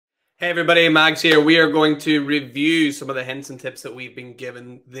Hey everybody, Mags here. We are going to review some of the hints and tips that we've been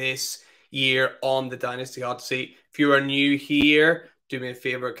given this year on the Dynasty Hot Seat. If you are new here, do me a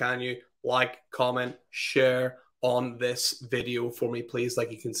favor, can you like, comment, share on this video for me, please,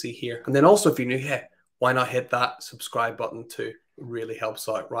 like you can see here. And then also if you're new here, why not hit that subscribe button too? It really helps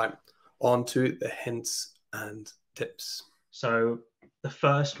out. Right, on to the hints and tips. So the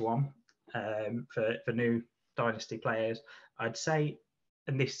first one for new Dynasty players, I'd say,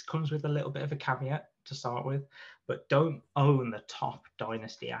 and this comes with a little bit of a caveat to start with, but don't own the top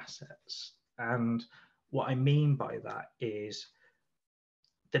Dynasty assets. And what I mean by that is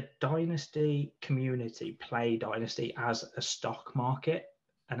the Dynasty community play Dynasty as a stock market.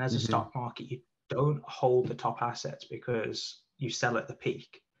 And as a stock market, you don't hold the top assets because you sell at the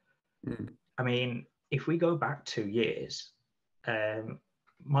peak. I mean, if we go back 2 years,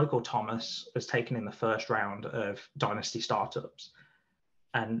 Michael Thomas was taken in the first round of Dynasty startups.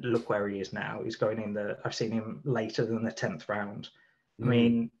 And look where he is now. He's going in I've seen him later than the 10th round. I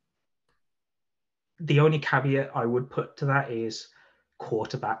mean, the only caveat I would put to that is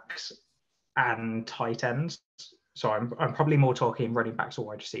quarterbacks and tight ends. So I'm probably more talking running backs or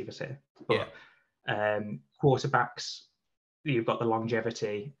wide receivers here. But quarterbacks, you've got the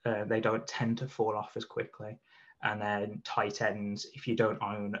longevity. They don't tend to fall off as quickly. And then tight ends, if you don't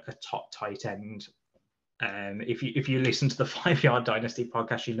own a top tight end, if you listen to the 5 Yard Dynasty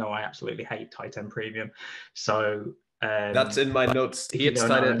podcast, you know I absolutely hate tight end premium. So that's in my notes. Hates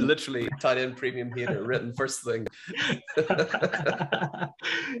tight end, literally tight end premium hater, written first thing.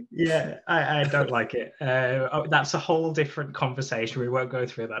 Yeah, I don't like it. That's a whole different conversation. We won't go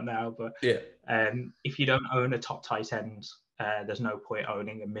through that now. But if you don't own a top tight end, there's no point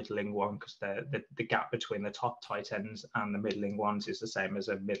owning a middling one because the gap between the top tight ends and the middling ones is the same as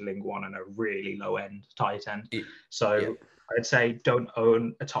a middling one and a really low end tight end. So I'd say don't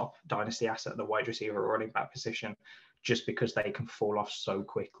own a top Dynasty asset at the wide receiver or running back position just because they can fall off so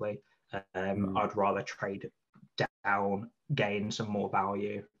quickly. I'd rather trade down, gain some more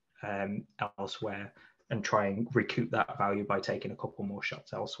value elsewhere and try and recoup that value by taking a couple more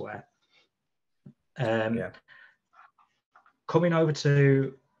shots elsewhere. Coming over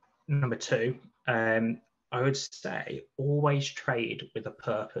to number 2, I would say always trade with a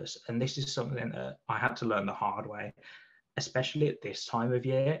purpose. And this is something that I had to learn the hard way, especially at this time of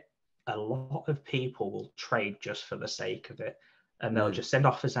year. A lot of people will trade just for the sake of it. And they'll just send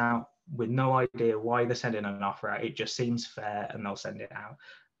offers out with no idea why they're sending an offer out. It just seems fair and they'll send it out.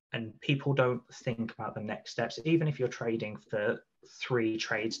 And people don't think about the next steps, even if you're trading for 3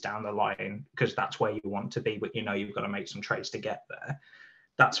 trades down the line, because that's where you want to be, but you know you've got to make some trades to get there.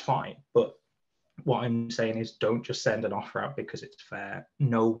 That's fine. But what I'm saying is don't just send an offer out because it's fair.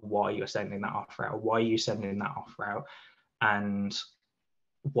 Know why you're sending that offer out. Why are you sending that offer out? And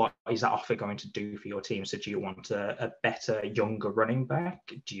what is that offer going to do for your team? So do you want a better, younger running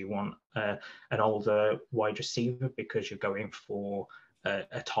back? Do you want an older wide receiver because you're going for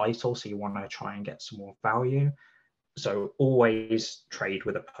a title, so you want to try and get some more value? So always trade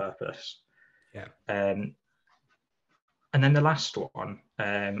with a purpose. And then the last one,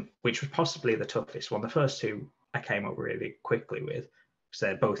 which was possibly the toughest one. The first 2 I came up really quickly with because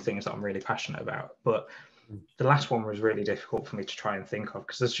they're both things that I'm really passionate about. But the last one was really difficult for me to try and think of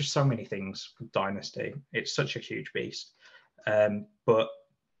because there's just so many things with Dynasty. It's such a huge beast. But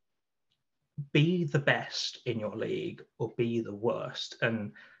be the best in your league or be the worst.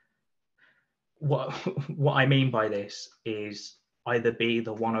 And what I mean by this is either be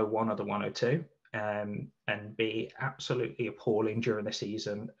the 101 or the 102 and be absolutely appalling during the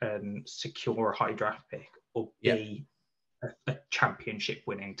season and secure a high draft pick, or be a championship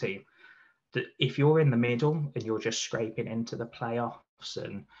winning team. That if you're in the middle and you're just scraping into the playoffs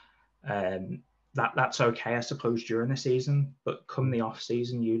and that's okay, I suppose, during the season, but come the off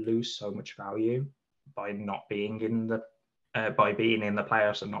season, you lose so much value by not being in the by being in the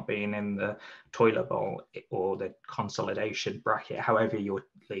playoffs and not being in the toilet bowl or the consolidation bracket, however your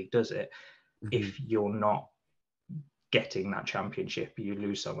league does it. If you're not getting that championship, you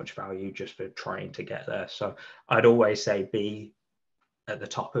lose so much value just for trying to get there. So I'd always say be at the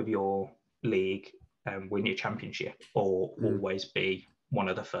top of your league and win your championship, or always be one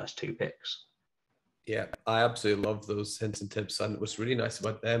of the first 2 picks. Yeah, I absolutely love those hints and tips. And what's really nice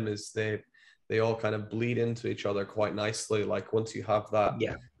about them is they all kind of bleed into each other quite nicely. Like once you have that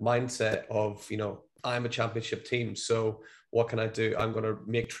mindset of, you know, I'm a championship team, so what can I do? I'm going to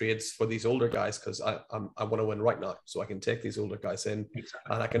make trades for these older guys because I want to win right now. So I can take these older guys in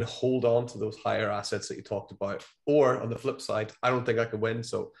and I can hold on to those higher assets that you talked about. Or on the flip side, I don't think I can win,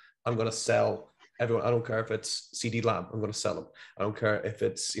 so I'm going to sell everyone. I don't care if it's CD Lamb, I'm going to sell him. I don't care if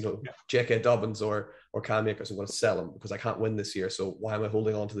it's, you know, J.K. Dobbins or Cam Akers, I'm going to sell him because I can't win this year. So why am I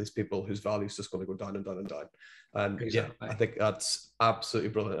holding on to these people whose value is just going to go down and down and down? And exactly. Yeah, I think that's absolutely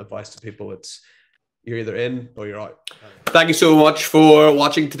brilliant advice to people. It's you're either in or you're out. Thank you so much for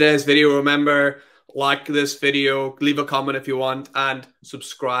watching today's video. Remember, like this video, leave a comment if you want, and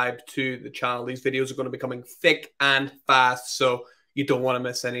subscribe to the channel. These videos are going to be coming thick and fast, so you don't want to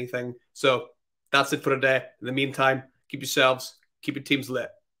miss anything. So that's it for today. In the meantime, keep yourselves, keep your teams lit.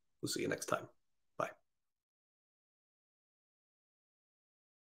 We'll see you next time.